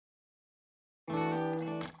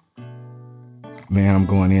Man, I'm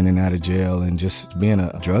going in and out of jail and just being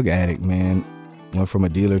a drug addict, man. Went from a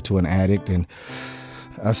dealer to an addict, and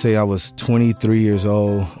I say I was 23 years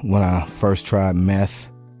old when I first tried meth.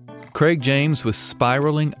 Craig James was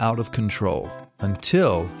spiraling out of control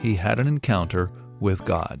until he had an encounter with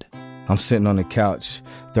God. I'm sitting on the couch,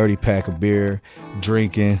 30-pack of beer,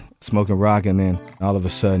 drinking, smoking rock, and then all of a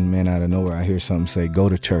sudden, man, out of nowhere, I hear something say, "Go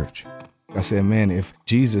to church." I said, man, if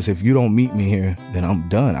you don't meet me here, then I'm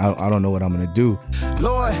done. I don't know what I'm going to do.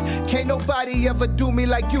 Lord, can't nobody ever do me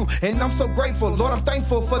like you. And I'm so grateful. Lord, I'm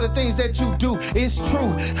thankful for the things that you do. It's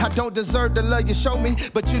true. I don't deserve the love you show me,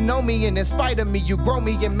 but you know me, and in spite of me, you grow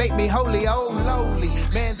me and make me holy. Oh, lowly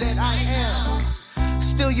man that I am.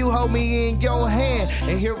 Still you hold me in your hand,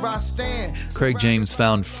 and here I stand. Craig James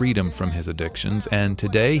found freedom from his addictions, and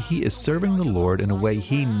today he is serving the Lord in a way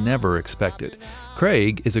he never expected.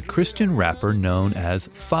 Craig is a Christian rapper known as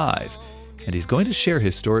Five, and he's going to share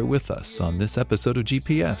his story with us on this episode of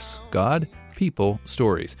GPS, God, People,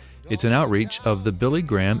 Stories. It's an outreach of the Billy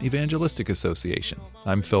Graham Evangelistic Association.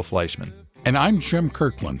 I'm Phil Fleischman. And I'm Jim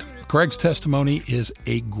Kirkland. Craig's testimony is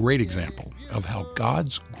a great example of how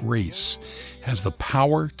God's grace has the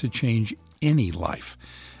power to change any life.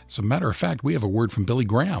 As a matter of fact, we have a word from Billy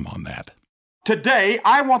Graham on that. Today,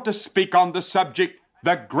 I want to speak on the subject,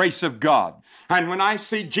 the grace of God. And when I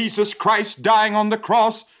see Jesus Christ dying on the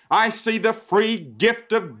cross, I see the free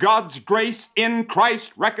gift of God's grace in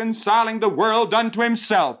Christ reconciling the world unto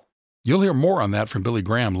himself. You'll hear more on that from Billy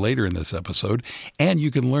Graham later in this episode, and you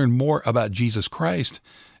can learn more about Jesus Christ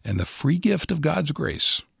and the free gift of God's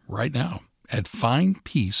grace right now at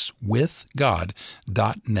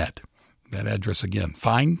findpeacewithgod.net. That address again,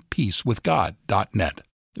 findpeacewithgod.net.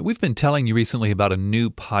 We've been telling you recently about a new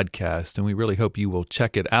podcast, and we really hope you will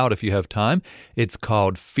check it out if you have time. It's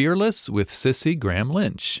called Fearless with Sissy Graham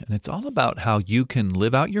Lynch, and it's all about how you can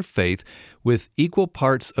live out your faith with equal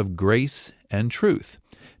parts of grace and truth.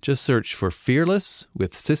 Just search for Fearless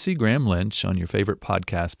with Sissy Graham Lynch on your favorite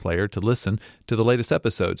podcast player to listen to the latest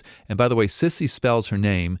episodes. And by the way, Sissy spells her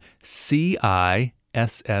name Cisssie.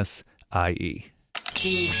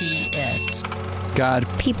 GPS. God.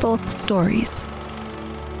 People. Stories.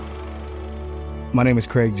 My name is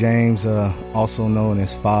Craig James, also known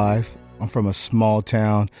as Five. I'm from a small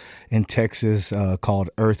town in Texas called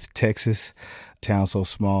Earth, Texas. Town so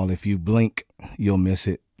small, if you blink, you'll miss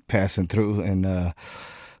it passing through. And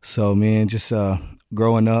so, man, just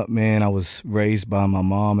growing up, man, I was raised by my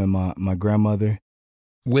mom and my grandmother.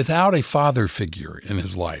 Without a father figure in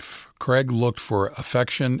his life, Craig looked for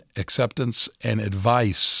affection, acceptance, and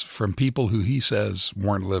advice from people who he says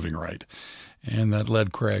weren't living right. And that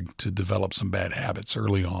led Craig to develop some bad habits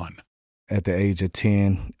early on. At the age of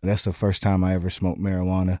 10, that's the first time I ever smoked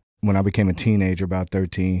marijuana. When I became a teenager, about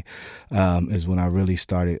 13, is when I really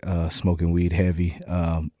started smoking weed heavy,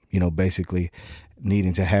 basically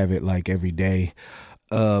needing to have it like every day.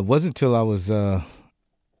 Wasn't until I was,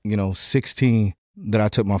 16 that I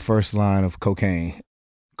took my first line of cocaine.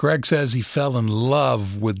 Craig says he fell in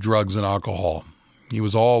love with drugs and alcohol. He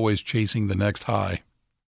was always chasing the next high.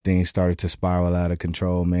 Things started to spiral out of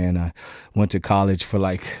control, man. I went to college for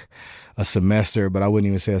like a semester, but I wouldn't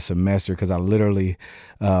even say a semester because I literally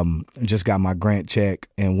just got my grant check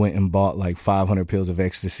and went and bought like 500 pills of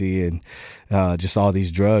ecstasy and just all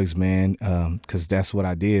these drugs, man, because that's what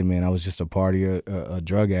I did, man. I was just a partier, a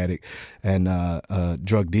drug addict and a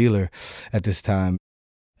drug dealer at this time.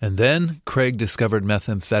 And then Craig discovered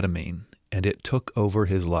methamphetamine, and it took over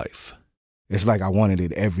his life. It's like I wanted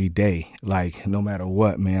it every day. Like, no matter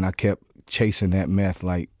what, man, I kept chasing that meth.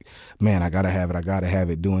 Like, man, I gotta have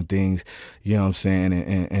it, doing things, you know what I'm saying?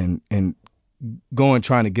 And going,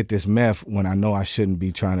 trying to get this meth when I know I shouldn't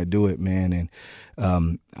be trying to do it, man. And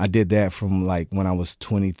I did that from like when I was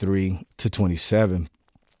 23 to 27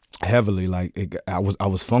 heavily. Like, I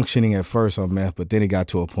was functioning at first on meth, but then it got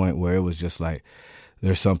to a point where it was just like,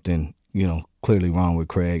 there's something, clearly wrong with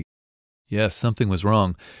Craig. Yes, something was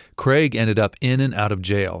wrong. Craig ended up in and out of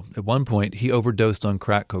jail. At one point, he overdosed on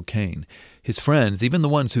crack cocaine. His friends, even the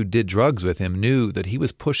ones who did drugs with him, knew that he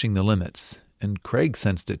was pushing the limits, and Craig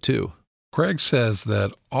sensed it too. Craig says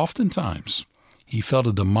that oftentimes he felt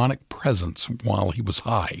a demonic presence while he was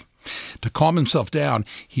high. To calm himself down,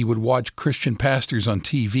 he would watch Christian pastors on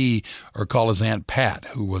TV or call his Aunt Pat,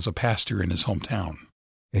 who was a pastor in his hometown.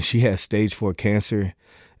 And she had stage 4 cancer.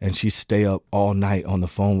 And she'd stay up all night on the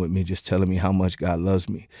phone with me, just telling me how much God loves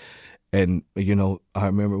me. And, I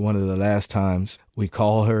remember one of the last times we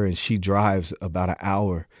called her and she drives about an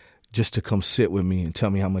hour just to come sit with me and tell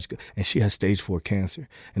me how much. And she has stage 4 cancer.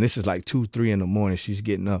 And this is like 2, 3 in the morning. She's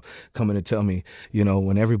getting up, coming to tell me,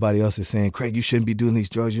 when everybody else is saying, Craig, you shouldn't be doing these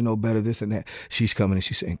drugs. You know better, this and that. She's coming and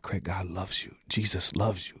she's saying, Craig, God loves you. Jesus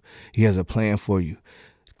loves you. He has a plan for you.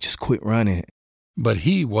 Just quit running. But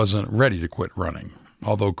he wasn't ready to quit running,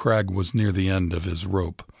 although Craig was near the end of his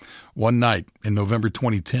rope. One night in November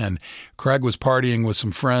 2010, Craig was partying with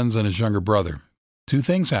some friends and his younger brother. 2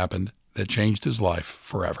 things happened that changed his life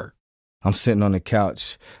forever. I'm sitting on the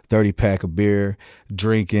couch, 30-pack of beer,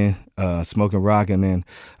 drinking, smoking rock, and then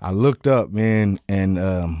I looked up, man, and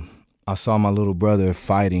I saw my little brother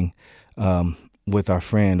fighting with our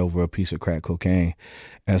friend over a piece of crack cocaine.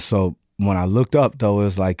 And so when I looked up, though,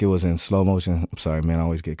 it was in slow motion. I'm sorry, man, I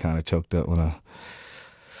always get kind of choked up when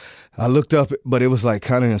I looked up, but it was like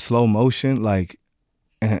kind of in slow motion, like,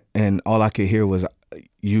 and all I could hear was,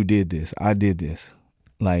 you did this, I did this.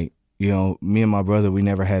 Like, me and my brother, we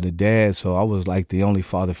never had a dad, so I was like the only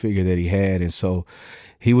father figure that he had. And so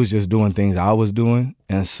he was just doing things I was doing.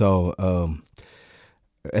 And so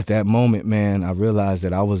at that moment, man, I realized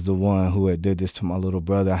that I was the one who had did this to my little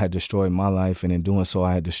brother. I had destroyed my life, and in doing so,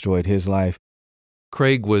 I had destroyed his life.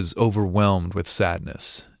 Craig was overwhelmed with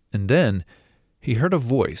sadness. And then he heard a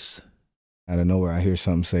voice. Out of nowhere, I hear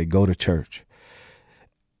something say, go to church.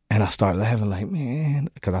 And I started laughing like, man,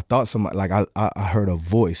 because I thought somebody, like I heard a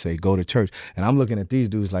voice say, go to church. And I'm looking at these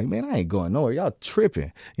dudes like, man, I ain't going nowhere. Y'all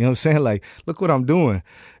tripping. You know what I'm saying? Like, look what I'm doing.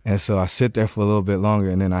 And so I sit there for a little bit longer,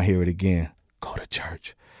 and then I hear it again, go to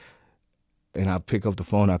church. And I pick up the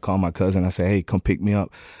phone. I call my cousin. I say, hey, come pick me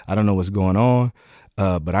up. I don't know what's going on,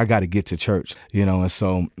 but I got to get to church, And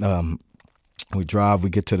so we drive, we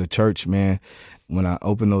get to the church, man. When I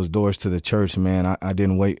opened those doors to the church, man, I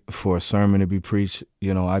didn't wait for a sermon to be preached.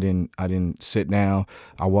 I didn't sit down.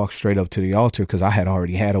 I walked straight up to the altar because I had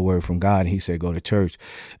already had a word from God, and he said, go to church.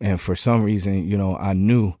 And for some reason, I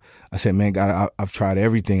knew. I said, man, God, I've tried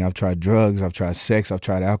everything. I've tried drugs. I've tried sex. I've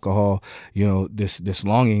tried alcohol. This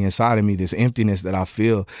longing inside of me, this emptiness that I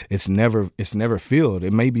feel, it's never filled.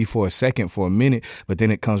 It may be for a second, for a minute, but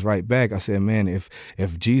then it comes right back. I said, man, if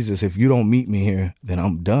Jesus, if you don't meet me here, then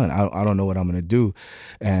I'm done. I don't know what I'm going to do.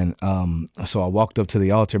 And so I walked up to the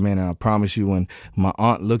altar, man, and I promise you, when my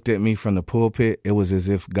aunt looked at me from the pulpit, it was as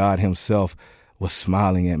if God himself was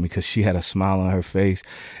smiling at me, because she had a smile on her face.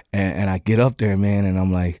 And I get up there, man, and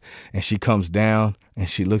I'm like, and she comes down and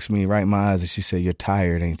she looks me right in my eyes and she said, you're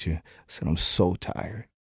tired, ain't you? I said, I'm so tired.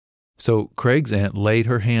 So Craig's aunt laid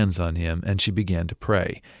her hands on him and she began to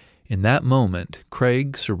pray. In that moment,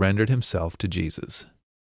 Craig surrendered himself to Jesus.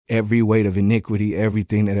 Every weight of iniquity,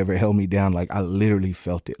 everything that ever held me down, like I literally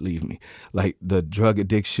felt it leave me. Like the drug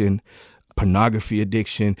addiction, pornography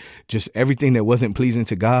addiction, just everything that wasn't pleasing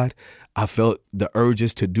to God, I felt the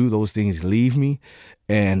urges to do those things leave me.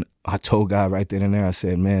 And I told God right then and there, I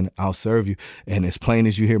said, man, I'll serve you. And as plain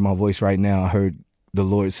as you hear my voice right now, I heard the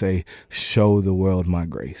Lord say, show the world my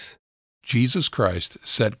grace. Jesus Christ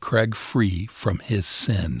set Craig free from his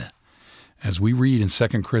sin. As we read in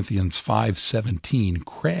 2 Corinthians 5:17,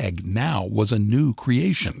 Craig now was a new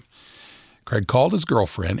creation. Craig called his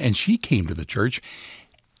girlfriend, and she came to the church,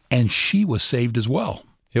 and she was saved as well.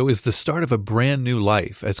 It was the start of a brand new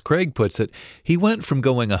life. As Craig puts it, he went from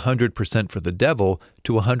going 100% for the devil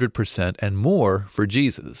to 100% and more for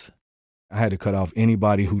Jesus. I had to cut off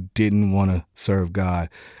anybody who didn't want to serve God.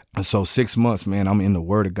 And so 6 months, man, I'm in the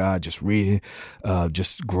Word of God, just reading,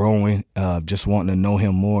 just growing, just wanting to know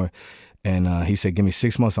him more. And he said, give me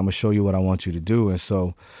 6 months, I'm going to show you what I want you to do. And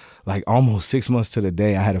so like almost 6 months to the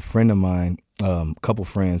day, I had a friend of mine, couple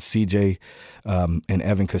friends, CJ and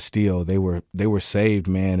Evan Castillo. They were saved,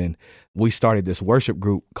 man. And we started this worship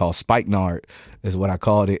group called Spikenard, is what I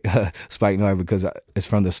called it, Spikenard, because it's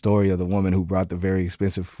from the story of the woman who brought the very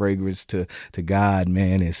expensive fragrance to God,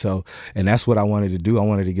 man. And that's what I wanted to do. I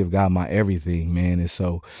wanted to give God my everything, man. And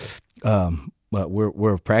so, but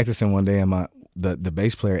we're practicing one day, and the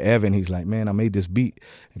bass player, Evan, he's like, man, I made this beat,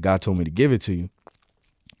 and God told me to give it to you.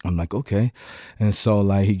 I'm like, okay. And so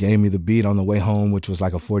like he gave me the beat on the way home, which was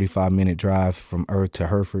like a 45-minute drive from Earth to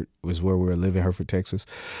Hereford, was where we were living, Hereford, Texas.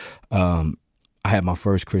 I had my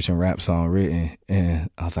first Christian rap song written, and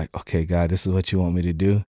I was like, okay, God, this is what you want me to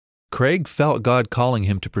do. Craig felt God calling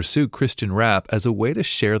him to pursue Christian rap as a way to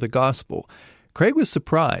share the gospel. Craig was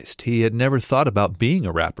surprised. He had never thought about being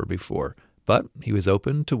a rapper before, but he was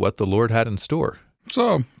open to what the Lord had in store.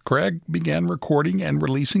 So Craig began recording and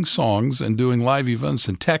releasing songs and doing live events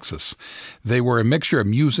in Texas. They were a mixture of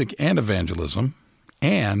music and evangelism,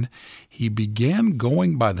 and he began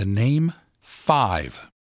going by the name Five.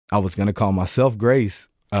 I was going to call myself Grace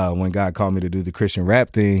when God called me to do the Christian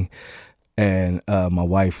rap thing. And my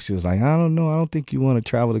wife, she was like, I don't know. I don't think you want to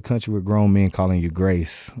travel the country with grown men calling you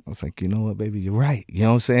Grace. I was like, you know what, baby, you're right. You know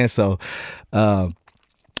what I'm saying? So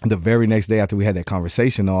the very next day after we had that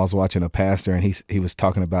conversation, though, I was watching a pastor, and he was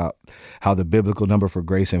talking about how the biblical number for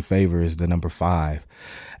grace and favor is the number 5.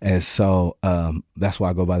 And so that's why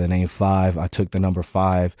I go by the name 5. I took the number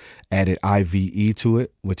 5, added IVE to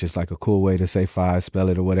it, which is like a cool way to say 5, spell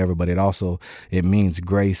it or whatever. But it means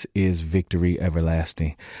grace is victory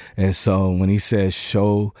everlasting. And so when he says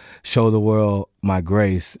show the world my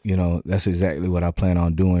grace, that's exactly what I plan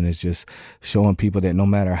on doing, is just showing people that no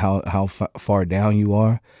matter how far down you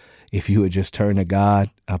are, if you would just turn to God,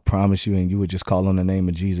 I promise you, and you would just call on the name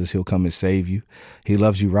of Jesus, he'll come and save you. He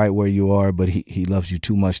loves you right where you are, but he loves you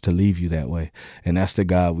too much to leave you that way. And that's the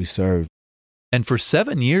God we serve. And for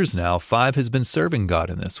 7 years now, 5 has been serving God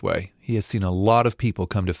in this way. He has seen a lot of people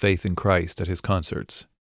come to faith in Christ at his concerts.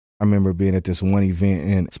 I remember being at this one event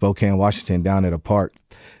in Spokane, Washington, down at a park.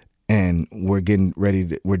 And we're getting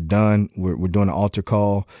ready. We're done. We're doing an altar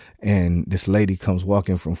call. And this lady comes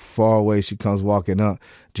walking from far away. She comes walking up,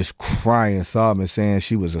 just crying, sobbing, saying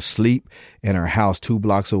she was asleep in her house 2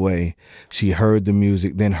 blocks away. She heard the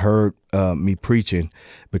music, then heard me preaching,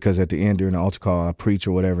 because at the end during the altar call, I preach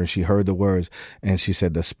or whatever, and she heard the words. And she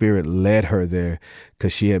said the Spirit led her there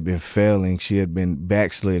because she had been failing. She had been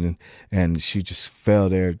backsliding, and she just fell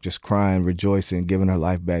there, just crying, rejoicing, giving her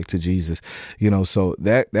life back to Jesus. So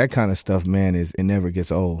that kind of stuff, man, it never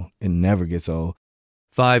gets old. It never gets old.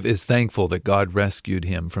 5 is thankful that God rescued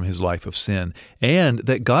him from his life of sin, and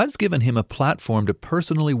that God's given him a platform to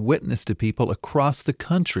personally witness to people across the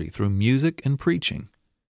country through music and preaching.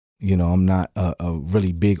 I'm not a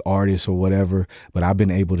really big artist or whatever, but I've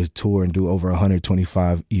been able to tour and do over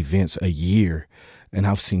 125 events a year. And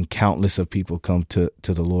I've seen countless of people come to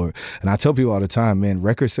the Lord. And I tell people all the time, man,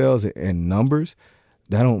 record sales and numbers,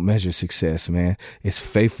 that don't measure success, man. It's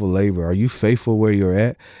faithful labor. Are you faithful where you're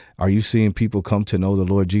at? Are you seeing people come to know the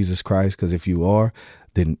Lord Jesus Christ? Because if you are,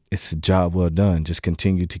 then it's a job well done. Just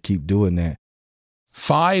continue to keep doing that.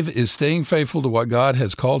 5 is staying faithful to what God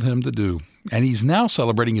has called him to do. And he's now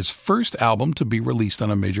celebrating his first album to be released on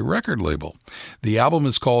a major record label. The album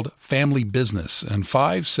is called Family Business, and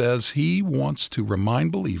 5 says he wants to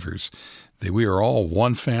remind believers that we are all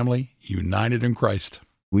one family, united in Christ.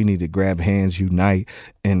 We need to grab hands, unite,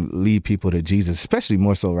 and lead people to Jesus, especially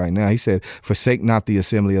more so right now. He said, forsake not the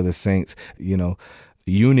assembly of the saints.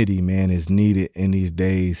 Unity, man, is needed in these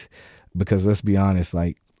days, because let's be honest,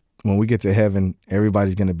 like when we get to heaven,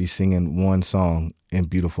 everybody's going to be singing one song in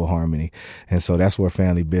beautiful harmony. And so that's where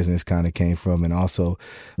Family Business kind of came from. And also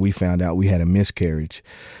we found out we had a miscarriage,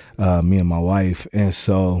 me and my wife. And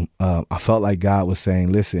so I felt like God was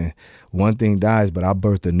saying, listen, one thing dies, but I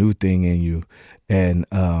birthed a new thing in you. And,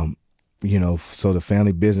 so the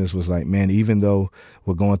Family Business was like, man, even though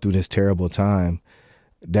we're going through this terrible time,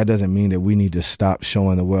 that doesn't mean that we need to stop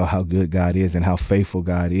showing the world how good God is and how faithful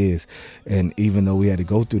God is. And even though we had to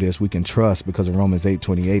go through this, we can trust, because of Romans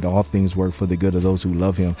 8:28, all things work for the good of those who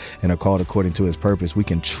love him and are called according to his purpose. We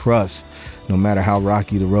can trust, no matter how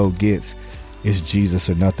rocky the road gets, it's Jesus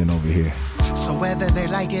or nothing over here. So whether they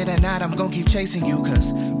like it or not, I'm gonna keep chasing you,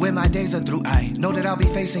 cause when my days are through, I know that I'll be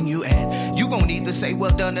facing you, and you gon' either say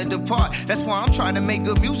well done or depart. That's why I'm trying to make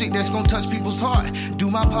good music that's gonna touch people's heart.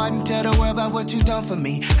 Do my part and tell the world about what you done for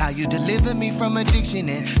me, how you delivered me from addiction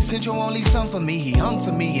and sent your only son for me. He hung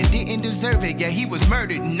for me and didn't deserve it. Yeah, he was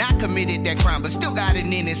murdered and I committed that crime, but still got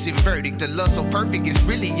an innocent verdict. The love so perfect is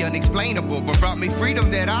really unexplainable, but brought me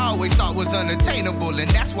freedom that I always thought was unattainable.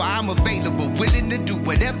 And that's why I'm available, willing to do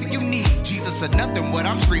whatever you need. Jesus or nothing, what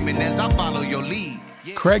I'm screaming as I follow your lead.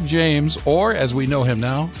 Yeah. Craig James, or as we know him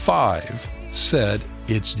now, 5, said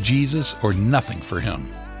it's Jesus or nothing for him.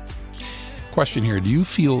 Question here, do you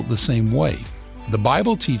feel the same way? The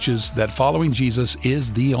Bible teaches that following Jesus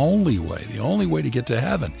is the only way to get to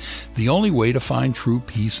heaven, the only way to find true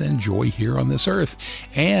peace and joy here on this earth,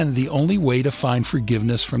 and the only way to find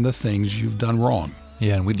forgiveness from the things you've done wrong.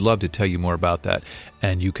 Yeah, and we'd love to tell you more about that.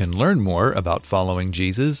 And you can learn more about following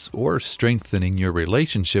Jesus or strengthening your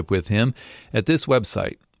relationship with him at this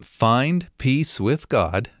website,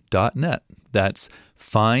 findpeacewithgod.net. That's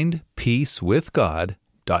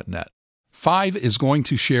findpeacewithgod.net. 5 is going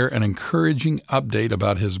to share an encouraging update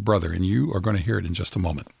about his brother, and you are going to hear it in just a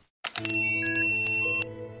moment.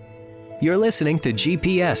 You're listening to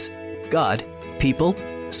GPS, God, People,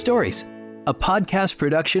 Stories, a podcast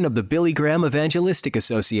production of the Billy Graham Evangelistic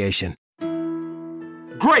Association.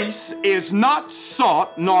 Grace is not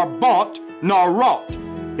sought, nor bought, nor wrought.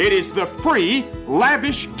 It is the free,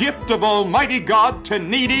 lavish gift of Almighty God to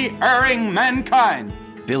needy, erring mankind.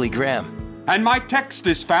 Billy Graham, And my text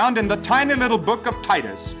is found in the tiny little book of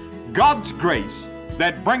Titus. God's grace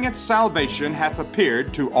that bringeth salvation hath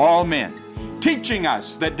appeared to all men, teaching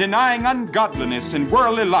us that denying ungodliness and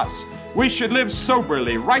worldly lust, we should live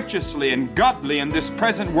soberly, righteously, and godly in this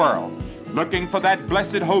present world, looking for that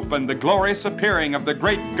blessed hope and the glorious appearing of the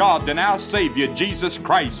great God and our Savior, Jesus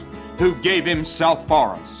Christ, who gave himself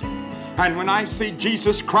for us. And when I see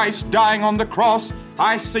Jesus Christ dying on the cross,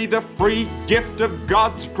 I see the free gift of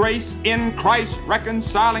God's grace in Christ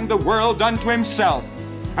reconciling the world unto himself.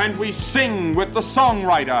 And we sing with the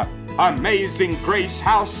songwriter, Amazing grace,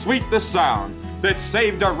 how sweet the sound that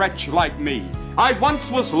saved a wretch like me. I once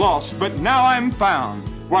was lost, but now I'm found,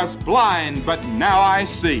 was blind, but now I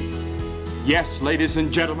see. Yes, ladies and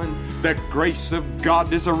gentlemen, the grace of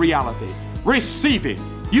God is a reality. Receive it.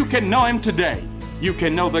 You can know him today. You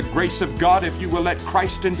can know the grace of God if you will let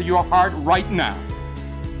Christ into your heart right now.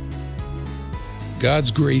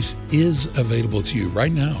 God's grace is available to you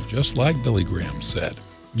right now, just like Billy Graham said.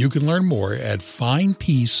 You can learn more at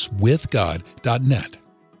findpeacewithgod.net.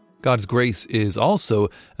 God's grace is also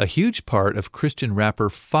a huge part of Christian rapper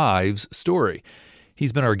Five's story.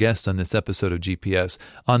 He's been our guest on this episode of GPS.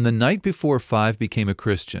 On the night before Five became a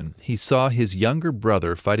Christian, he saw his younger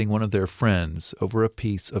brother fighting one of their friends over a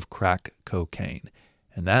piece of crack cocaine.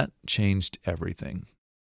 And that changed everything.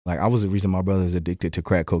 Like, I was the reason my brother's addicted to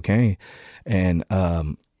crack cocaine. And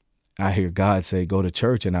I hear God say, go to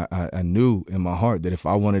church. And I knew in my heart that if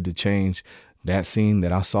I wanted to change that scene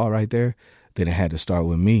that I saw right there, then it had to start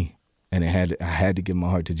with me. And I had to give my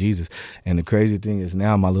heart to Jesus. And the crazy thing is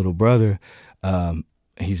now my little brother,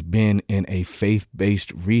 he's been in a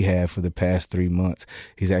faith-based rehab for the past 3 months.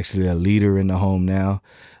 He's actually a leader in the home now.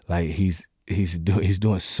 Like, he's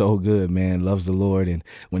doing so good, man. Loves the Lord. And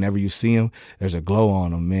whenever you see him, there's a glow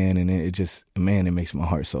on him, man. And it makes my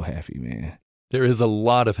heart so happy, man. There is a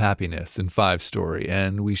lot of happiness in Five's story,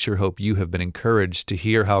 and we sure hope you have been encouraged to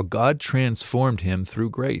hear how God transformed him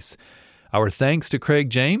through grace. Our thanks to Craig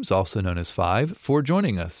James, also known as Five, for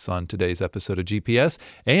joining us on today's episode of GPS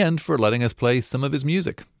and for letting us play some of his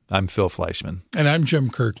music. I'm Phil Fleischman. And I'm Jim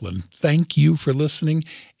Kirkland. Thank you for listening.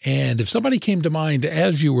 And if somebody came to mind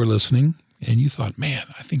as you were listening and you thought, man,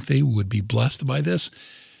 I think they would be blessed by this,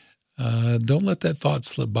 don't let that thought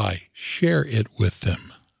slip by. Share it with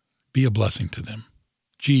them. Be a blessing to them.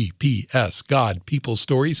 GPS, God, People,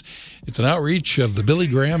 Stories. It's an outreach of the Billy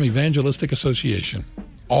Graham Evangelistic Association.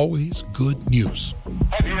 Always good news.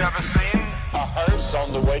 Have you ever seen a hearse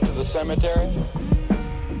on the way to the cemetery?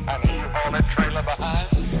 And he hauled a trailer behind?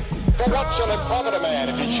 For what shall it profit a man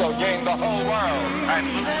if he shall gain the whole world and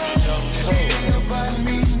lose his own soul?